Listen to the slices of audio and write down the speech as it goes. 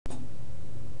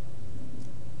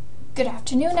Good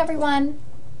afternoon, everyone.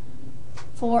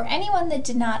 For anyone that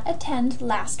did not attend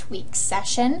last week's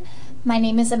session, my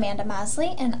name is Amanda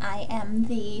Mosley and I am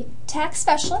the tax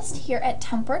specialist here at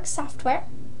Tempworks Software.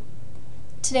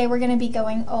 Today we're going to be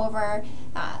going over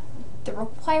the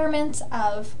requirements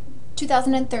of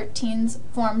 2013's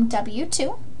Form W-2.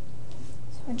 So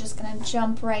we're just going to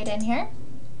jump right in here.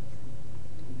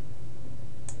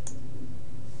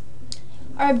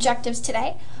 Our objectives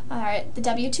today are the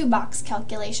W-2 box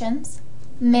calculations,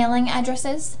 mailing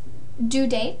addresses, due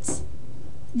dates,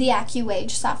 the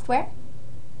AccuWage software,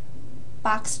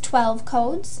 Box 12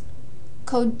 codes,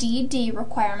 Code DD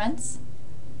requirements,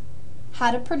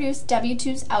 how to produce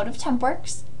W-2s out of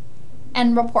Tempworks,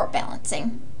 and report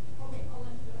balancing.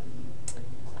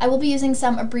 I will be using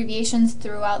some abbreviations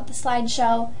throughout the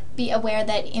slideshow. Be aware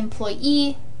that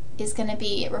employee is going to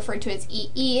be referred to as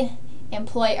EE,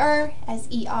 employer as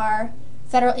ER,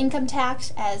 federal income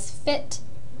tax as FIT,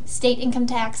 state income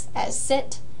tax as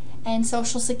SIT, and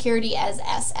Social Security as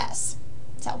SS.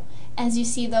 So as you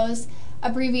see those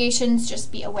abbreviations,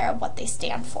 just be aware of what they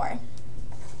stand for.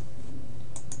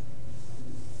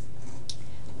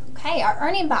 Okay, our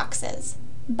earning boxes.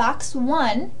 Box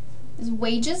 1 is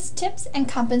wages, tips, and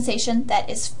compensation that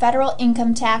is federal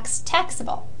income tax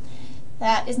taxable.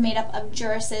 That is made up of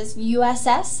juris's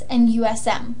USS and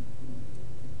USM.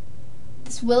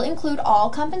 This will include all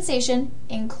compensation,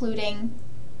 including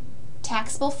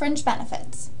taxable fringe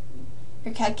benefits.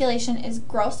 Your calculation is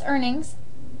gross earnings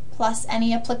plus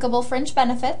any applicable fringe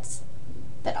benefits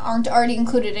that aren't already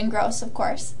included in gross, of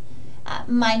course,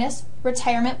 minus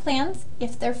retirement plans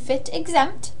if they're FIT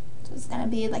exempt. So it's going to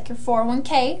be like your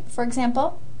 401k, for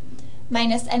example,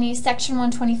 minus any Section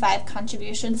 125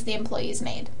 contributions the employees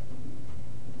made.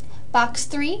 Box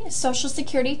 3 is Social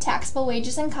Security taxable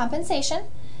wages and compensation.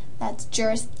 That's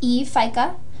Juris E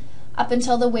FICA up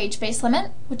until the wage base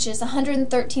limit, which is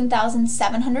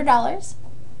 $113,700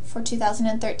 for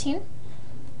 2013.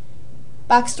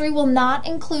 Box 3 will not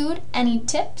include any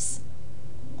tips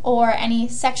or any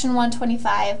Section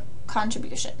 125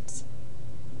 contributions.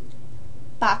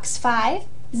 Box 5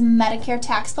 is Medicare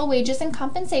taxable wages and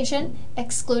compensation,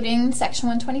 excluding Section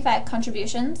 125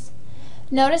 contributions.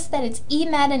 Notice that it's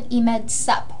EMED and EMED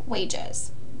SUP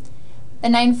wages. The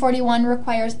 941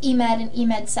 requires EMED and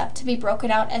EMED SUP to be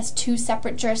broken out as two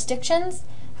separate jurisdictions.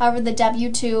 However, the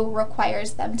W-2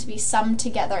 requires them to be summed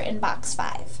together in Box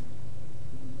 5.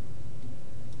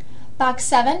 Box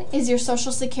 7 is your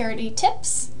Social Security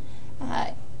tips.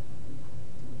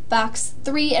 Box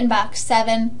 3 and Box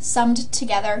 7 summed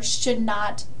together should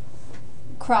not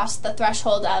cross the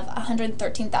threshold of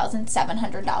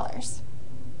 $113,700.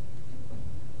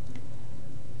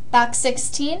 Box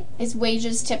 16 is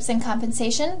wages, tips, and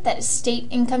compensation that is state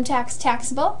income tax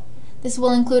taxable. This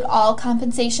will include all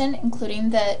compensation, including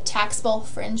the taxable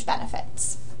fringe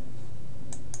benefits.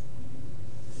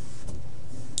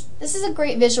 This is a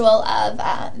great visual of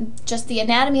just the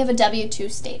anatomy of a W-2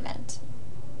 statement.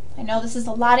 I know this is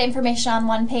a lot of information on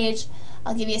one page.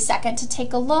 I'll give you a second to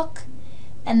take a look,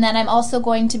 and then I'm also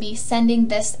going to be sending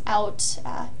this out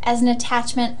as an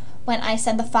attachment when I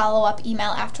send the follow-up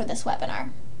email after this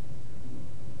webinar.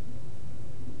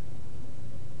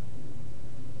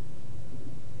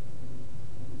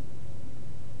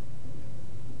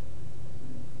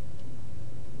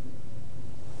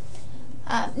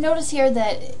 Notice here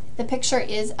that the picture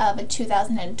is of a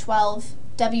 2012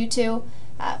 W-2.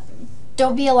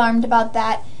 Don't be alarmed about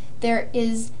that. There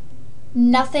is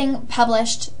nothing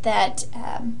published that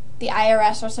the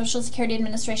IRS or Social Security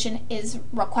Administration is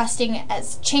requesting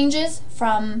as changes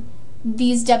from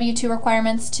these W-2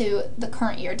 requirements to the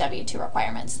current year W-2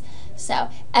 requirements.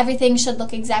 So everything should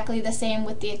look exactly the same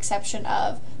with the exception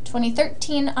of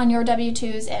 2013 on your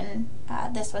W-2s, and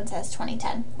this one says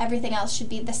 2010. Everything else should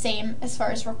be the same as far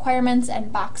as requirements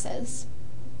and boxes.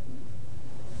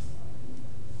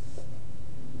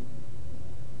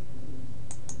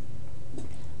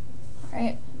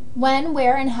 Alright, when,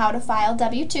 where, and how to file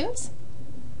W-2s.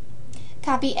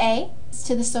 Copy A is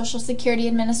to the Social Security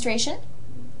Administration.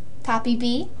 Copy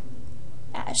B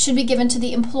should be given to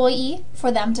the employee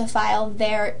for them to file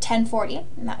their 1040,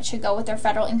 and that should go with their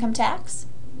federal income tax.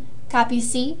 Copy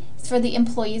C is for the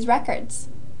employee's records.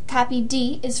 Copy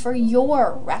D is for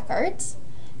your records.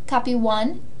 Copy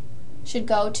 1 should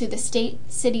go to the state,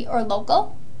 city, or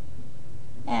local.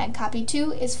 And copy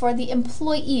 2 is for the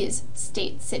employee's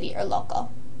state, city, or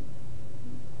local.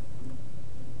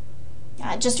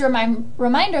 Just a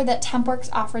reminder that Tempworks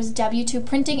offers W-2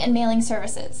 printing and mailing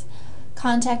services.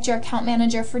 Contact your account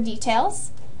manager for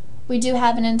details. We do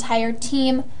have an entire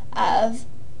team of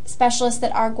specialists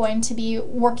that are going to be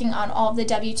working on all of the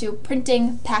W-2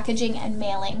 printing, packaging, and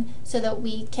mailing so that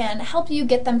we can help you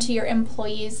get them to your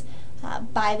employees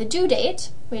by the due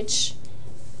date, which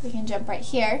we can jump right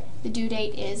here. The due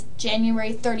date is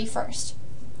January 31st.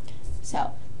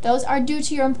 So those are due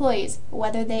to your employees,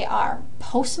 whether they are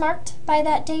postmarked by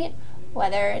that date,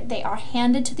 whether they are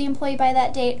handed to the employee by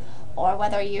that date, or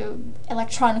whether you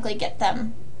electronically get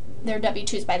them their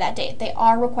W-2s by that date. They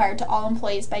are required to all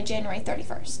employees by January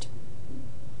 31st.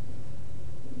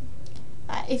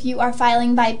 If you are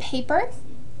filing by paper,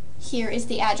 here is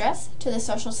the address to the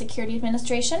Social Security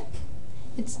Administration.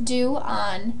 It's due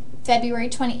on February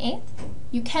 28th.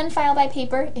 You can file by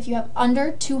paper if you have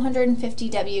under 250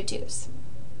 W-2s.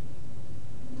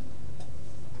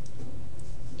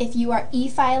 If you are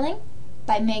e-filing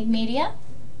by Meg Media,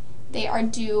 they are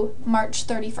due March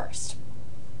 31st.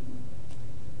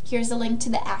 Here's a link to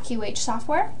the AccuWage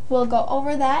software. We'll go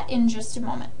over that in just a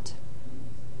moment.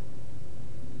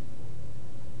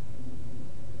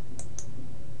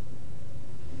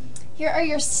 Here are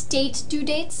your state due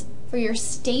dates for your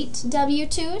state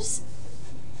W-2s.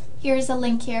 Here's a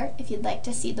link here if you'd like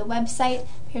to see the website.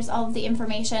 Here's all of the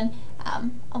information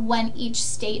on when each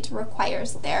state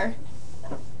requires their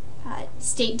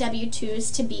state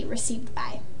W-2s to be received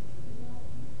by.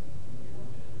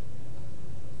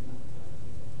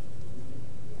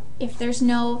 If there's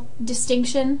no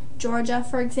distinction, Georgia,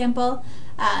 for example,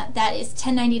 that is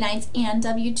 1099s and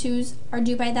W-2s are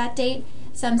due by that date.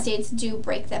 Some states do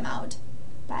break them out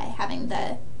by having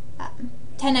the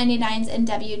 1099s and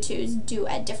W-2s due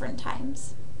at different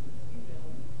times.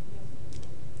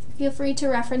 Feel free to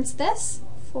reference this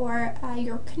for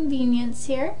your convenience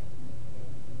here.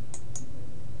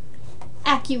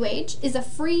 AccuWage is a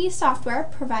free software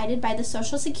provided by the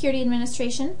Social Security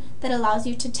Administration that allows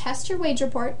you to test your wage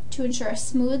report to ensure a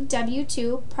smooth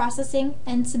W-2 processing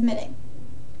and submitting.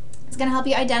 It's going to help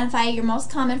you identify your most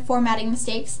common formatting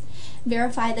mistakes,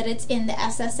 verify that it's in the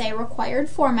SSA required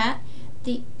format,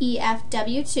 the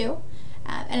EFW2,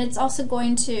 and it's also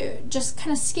going to just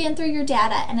kind of scan through your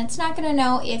data, and it's not going to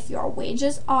know if your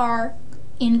wages are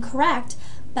incorrect,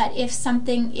 but if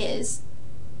something is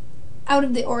out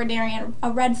of the ordinary and a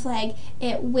red flag,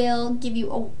 it will give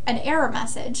you an error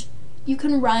message. You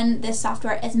can run this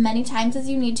software as many times as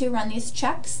you need to run these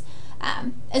checks,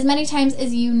 as many times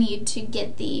as you need to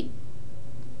get the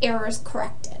errors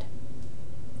corrected.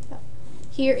 So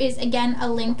here is again a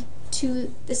link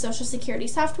to the Social Security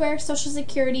software,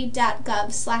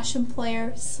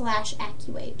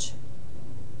 socialsecurity.gov/employer/AccuWage.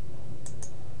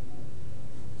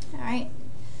 All right,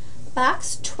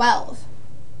 box 12.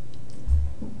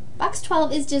 Box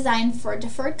 12 is designed for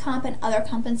deferred comp and other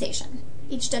compensation.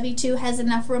 Each W-2 has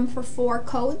enough room for 4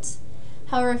 codes.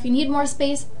 However, if you need more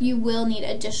space, you will need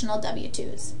additional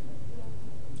W-2s.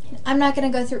 I'm not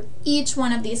going to go through each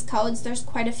one of these codes. There's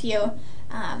quite a few.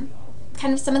 Kind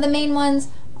of some of the main ones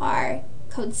are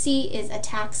Code C is a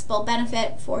taxable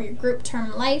benefit for your group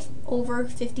term life over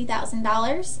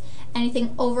 $50,000.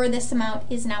 Anything over this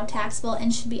amount is now taxable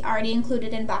and should be already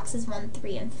included in boxes 1,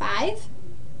 3, and 5.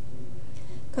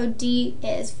 Code D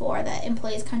is for the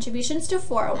employee's contributions to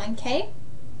 401k.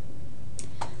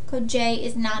 Code J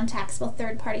is non-taxable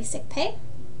third-party sick pay.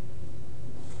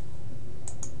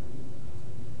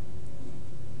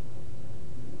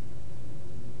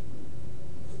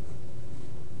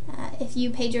 If you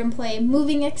paid your employee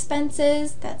moving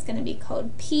expenses, that's going to be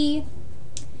Code P.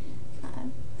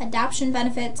 Adoption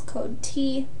benefits, Code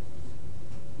T.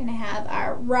 We're going to have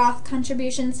our Roth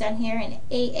contributions down here in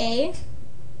AA.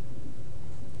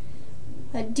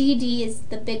 DD is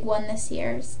the big one this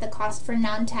year. It's the cost for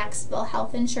non-taxable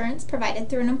health insurance provided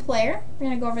through an employer. We're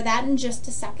going to go over that in just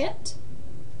a second.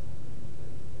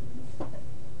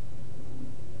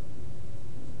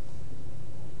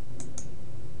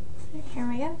 Here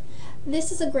we go.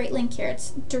 This is a great link here.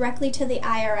 It's directly to the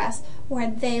IRS where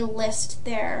they list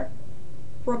their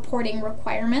reporting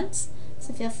requirements.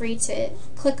 So feel free to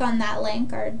click on that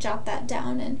link or jot that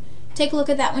down and take a look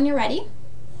at that when you're ready.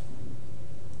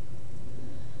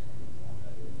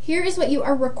 Here is what you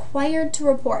are required to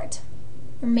report.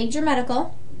 Your major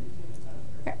medical,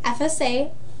 your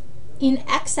FSA in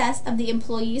excess of the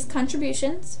employee's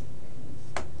contributions,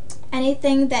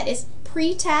 anything that is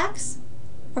pre-tax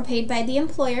or paid by the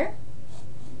employer,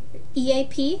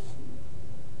 EAP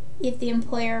if the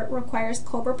employer requires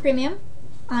COBRA premium,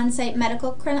 on-site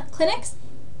medical clinics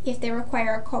if they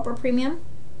require a COBRA premium,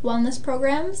 wellness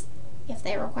programs if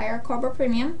they require a COBRA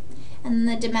premium, and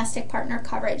the domestic partner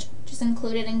coverage, which is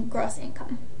included in gross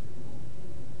income.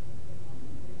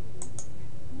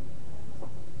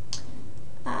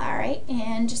 Alright,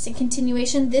 And just a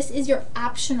continuation, this is your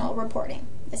optional reporting.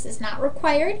 This is not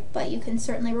required, but you can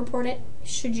certainly report it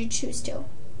should you choose to.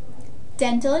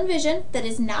 Dental and vision that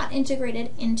is not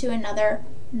integrated into another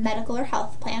medical or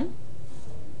health plan.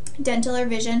 Dental or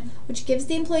vision, which gives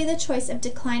the employee the choice of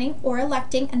declining or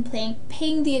electing and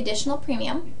paying the additional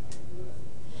premium.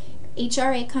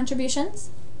 HRA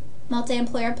contributions,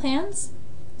 multi-employer plans,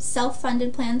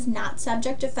 self-funded plans not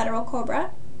subject to federal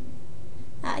COBRA.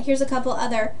 Here's a couple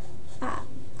other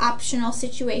optional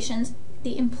situations.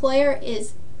 The employer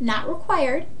is not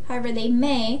required, however they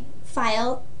may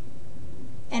file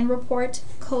and report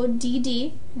code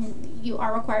DD. You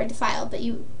are required to file, but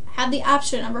you have the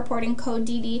option of reporting code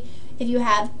DD if you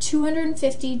have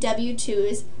 250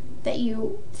 W-2s that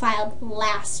you filed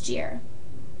last year.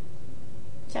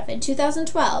 So if in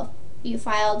 2012 you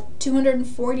filed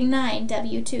 249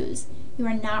 W-2s, you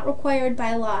are not required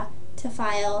by law to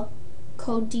file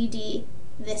code DD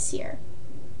this year.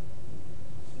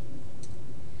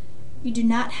 You do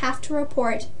not have to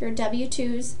report your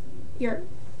W-2s, your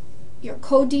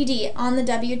code DD on the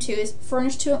W-2s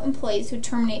furnished to employees who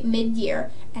terminate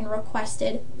mid-year and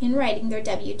requested in writing their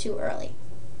W-2 early.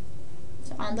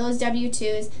 So on those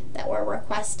W-2s that were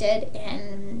requested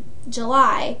in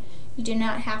July, you do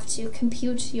not have to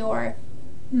compute your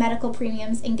medical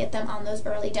premiums and get them on those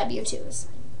early W-2s.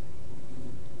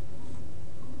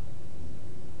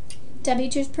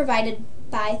 W-2s provided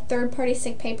by third-party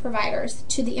sick pay providers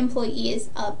to the employees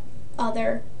of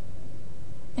other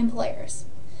employers.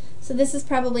 So this is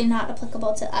probably not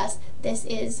applicable to us. This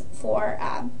is for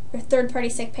your third-party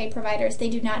sick pay providers. They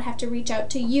do not have to reach out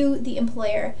to you, the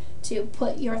employer, to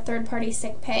put your third-party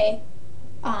sick pay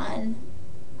on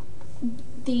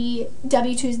the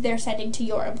W-2s they're sending to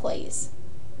your employees.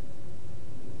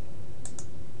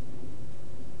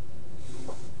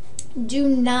 Do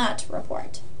not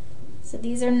report. So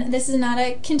this is not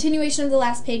a continuation of the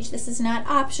last page. This is not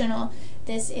optional.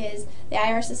 This is, the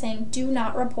IRS is saying, do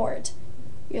not report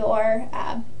your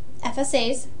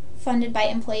FSAs funded by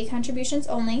employee contributions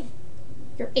only,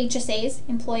 your HSAs,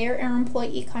 employer or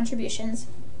employee contributions,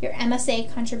 your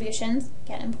MSA contributions,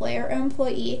 again, employer or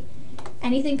employee,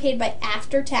 anything paid by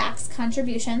after-tax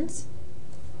contributions,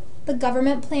 the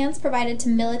government plans provided to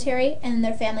military and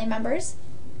their family members,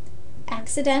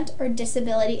 accident or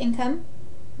disability income,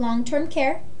 long-term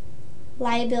care,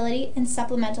 liability and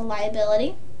supplemental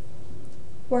liability,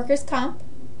 workers' comp,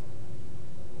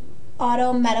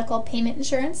 auto medical payment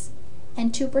insurance,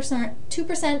 and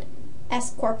 2%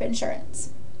 S-Corp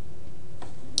insurance.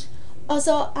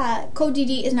 Also, code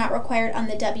DD is not required on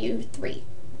the W-3.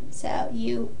 So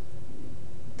you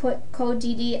put code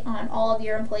DD on all of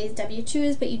your employees'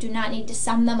 W-2s, but you do not need to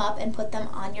sum them up and put them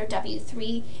on your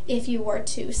W-3 if you were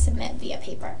to submit via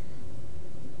paper.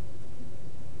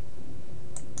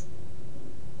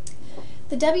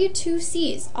 The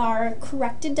W-2Cs are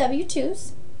corrected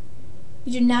W-2s.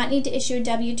 You do not need to issue a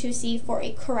W-2C for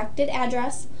a corrected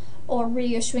address or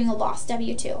reissuing a lost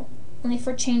W-2, only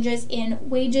for changes in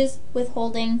wages,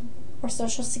 withholding, or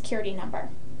social security number.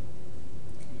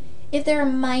 If there are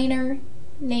minor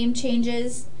name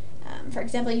changes, for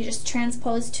example, you just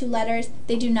transpose 2 letters,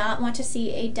 they do not want to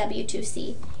see a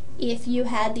W-2C. If you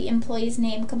had the employee's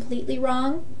name completely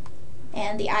wrong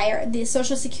and the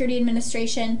Social Security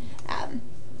Administration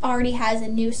already has a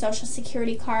new Social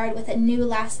Security card with a new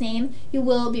last name, you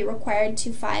will be required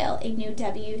to file a new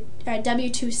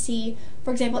W-2C,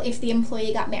 for example, if the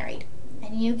employee got married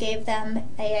and you gave them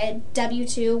a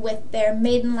W-2 with their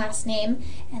maiden last name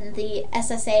and the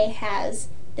SSA has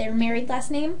their married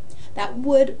last name, that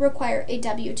would require a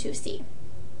W-2C.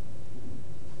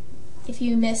 If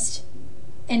you missed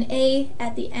an A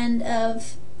at the end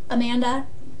of Amanda,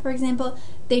 for example,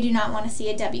 they do not want to see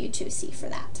a W-2C for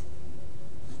that.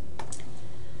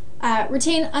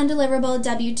 Retain undeliverable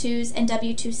W-2s and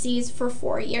W-2Cs for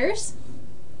 4 years.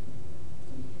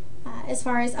 As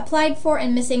far as applied for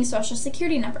and missing Social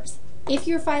Security numbers, if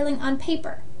you're filing on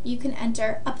paper, you can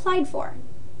enter applied for.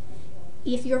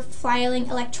 If you're filing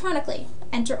electronically,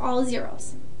 enter all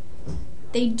zeros.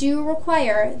 They do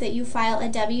require that you file a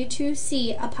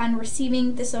W-2C upon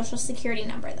receiving the Social Security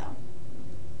number, though.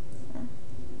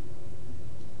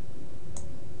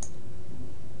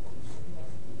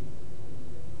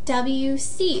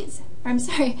 W-3s.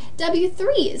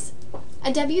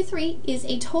 A W-3 is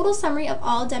a total summary of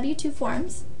all W-2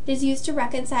 forms. It is used to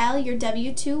reconcile your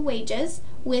W-2 wages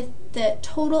with the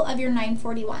total of your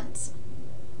 941s.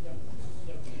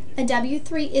 A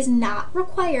W-3 is not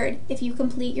required if you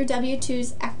complete your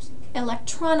W-2s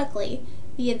electronically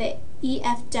via the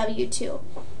EFW2,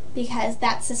 because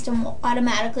that system will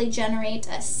automatically generate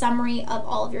a summary of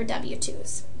all of your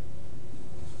W-2s.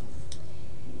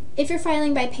 If you're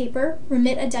filing by paper,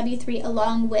 remit a W-3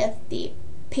 along with the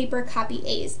paper copy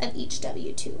A's of each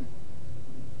W-2.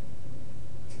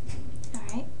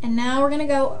 Alright, and now we're going to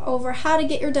go over how to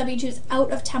get your W-2s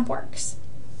out of TempWorks.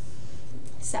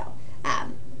 So,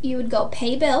 you would go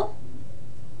Pay Bill,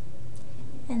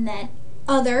 and then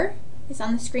Other is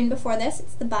on the screen before this.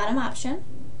 It's the bottom option.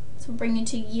 So we'll bring you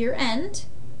to Year End.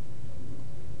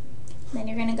 Then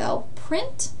you're going to go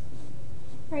Print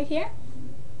right here.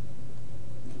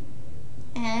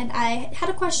 And I had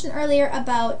a question earlier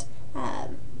about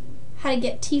how to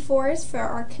get T4s for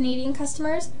our Canadian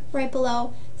customers. Right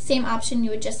below, same option, you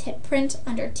would just hit Print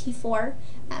under T4.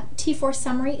 T4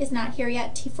 Summary is not here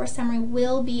yet. T4 Summary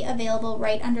will be available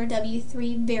right under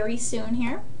W3 very soon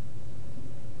here.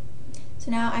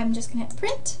 So now I'm just going to hit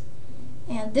Print,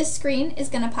 and this screen is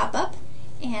going to pop up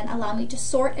and allow me to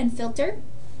sort and filter.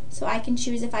 So I can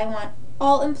choose if I want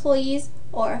all employees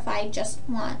or if I just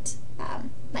want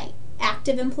my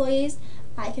active employees.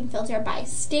 I can filter by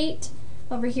state.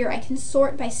 Over here I can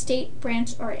sort by state,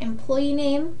 branch, or employee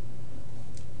name.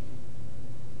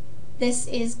 This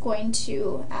is going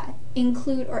to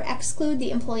include or exclude the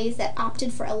employees that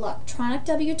opted for electronic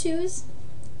W-2s.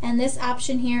 And this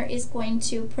option here is going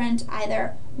to print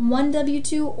either one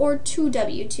W-2 or two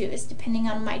W-2s, depending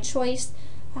on my choice,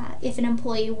 if an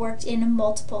employee worked in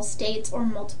multiple states or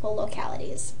multiple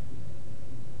localities.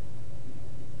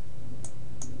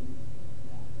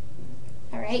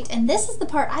 Alright, and this is the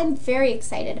part I'm very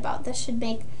excited about. This should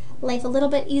make life a little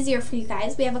bit easier for you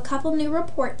guys. We have a couple new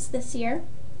reports this year.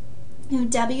 New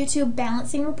W-2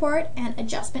 Balancing Report and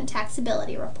Adjustment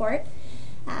Taxability Report.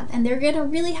 And they're going to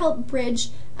really help bridge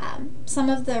some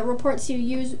of the reports you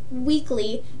use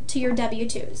weekly to your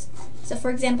W-2s. So for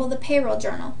example, the payroll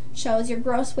journal shows your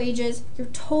gross wages, your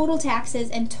total taxes,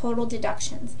 and total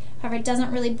deductions. However, it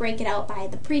doesn't really break it out by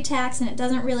the pre-tax, and it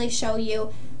doesn't really show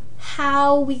you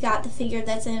how we got the figure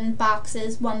that's in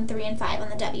boxes 1, 3, and 5 on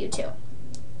the W-2.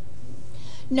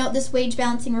 Note this wage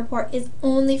balancing report is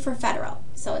only for federal,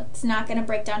 so it's not going to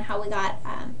break down how we got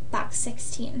box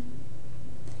 16.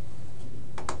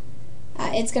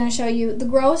 It's going to show you the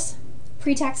gross,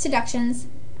 pre-tax deductions,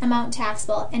 amount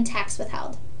taxable, and tax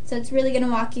withheld. So it's really going to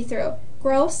walk you through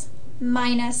gross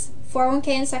minus 401k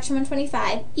in Section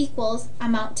 125 equals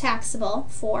amount taxable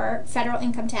for federal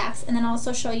income tax, and then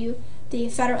also show you the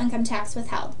federal income tax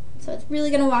withheld. So it's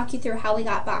really going to walk you through how we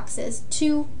got boxes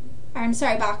 1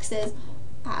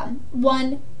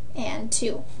 and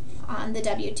 2 on the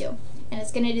W-2. And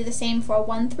it's going to do the same for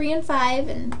 1, 3, and 5,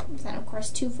 and then of course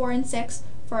 2, 4, and 6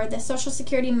 for the Social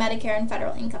Security, Medicare, and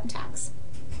federal income tax.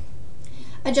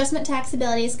 Adjustment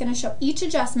taxability is going to show each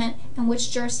adjustment and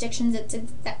which jurisdictions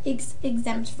it's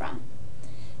exempt from.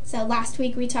 So last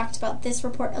week we talked about this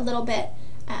report a little bit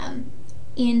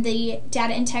in the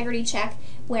data integrity check,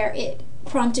 where it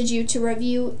prompted you to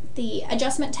review the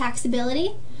adjustment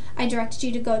taxability. I directed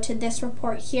you to go to this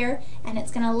report here, and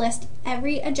it's going to list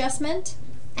every adjustment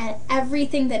and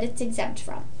everything that it's exempt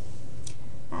from.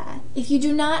 If you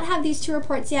do not have these two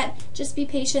reports yet, just be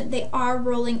patient. They are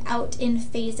rolling out in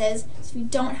phases. So if you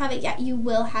don't have it yet, you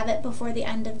will have it before the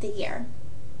end of the year.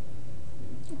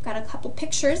 I've got a couple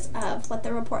pictures of what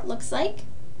the report looks like.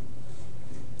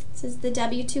 This is the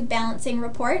W-2 balancing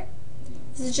report.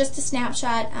 This is just a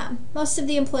snapshot. Most of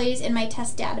the employees in my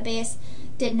test database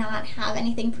did not have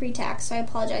anything pre-tax, so I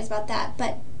apologize about that.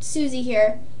 But Susie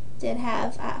here did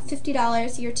have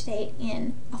 $50 year-to-date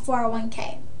in a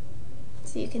 401k.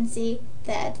 So you can see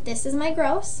that this is my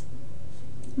gross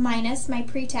minus my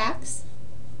pre-tax.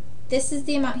 This is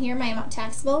the amount here, my amount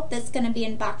taxable. That's going to be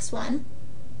in box 1.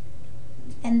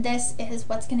 And this is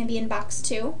what's going to be in box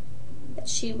 2, that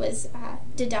she was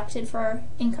deducted for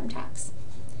income tax.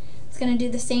 It's going to do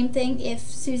the same thing if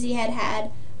Susie had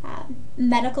had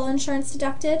medical insurance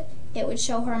deducted. It would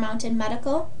show her amount in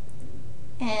medical,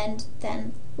 and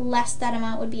then less that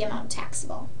amount would be amount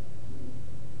taxable.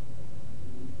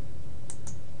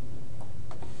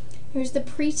 Here's the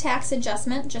pre-tax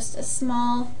adjustment, just a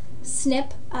small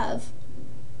snip of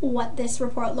what this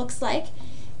report looks like.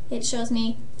 It shows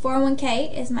me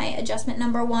 401k is my adjustment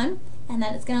number 1, and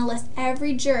then it's going to list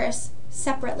every juris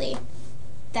separately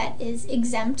that is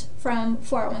exempt from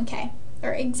 401k,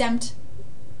 or exempt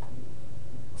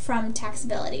from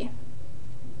taxability.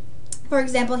 For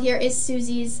example, here is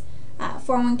Susie's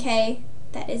 401k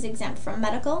that is exempt from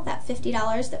medical. That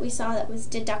 $50 that we saw that was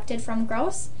deducted from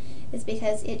gross is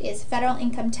because it is federal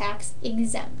income tax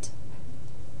exempt.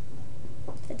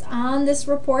 If it's on this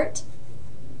report,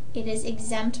 it is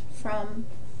exempt from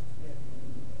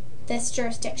this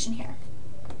jurisdiction here.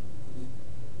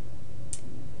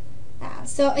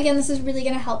 So again, this is really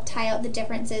going to help tie out the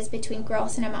differences between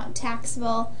gross and amount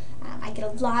taxable. I get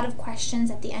a lot of questions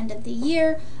at the end of the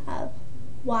year.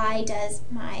 Why does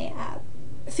my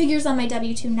figures on my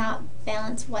W-2 not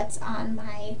balance what's on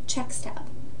my check stub?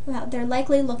 Well, they're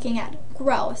likely looking at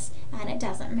gross and it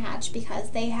doesn't match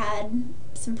because they had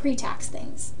some pre-tax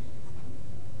things.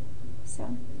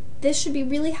 So this should be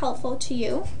really helpful to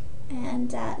you.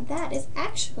 And that is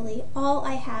actually all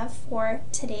I have for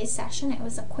today's session. It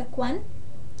was a quick one.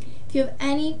 If you have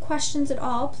any questions at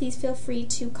all, please feel free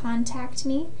to contact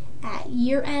me at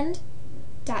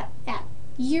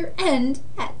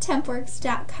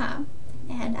yearend@tempworks.com.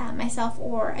 And myself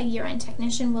or a year-end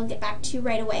technician will get back to you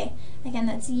right away. Again,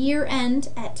 that's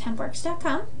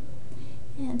yearend@tempworks.com.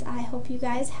 And I hope you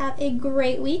guys have a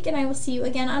great week, and I will see you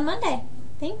again on Monday.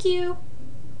 Thank you.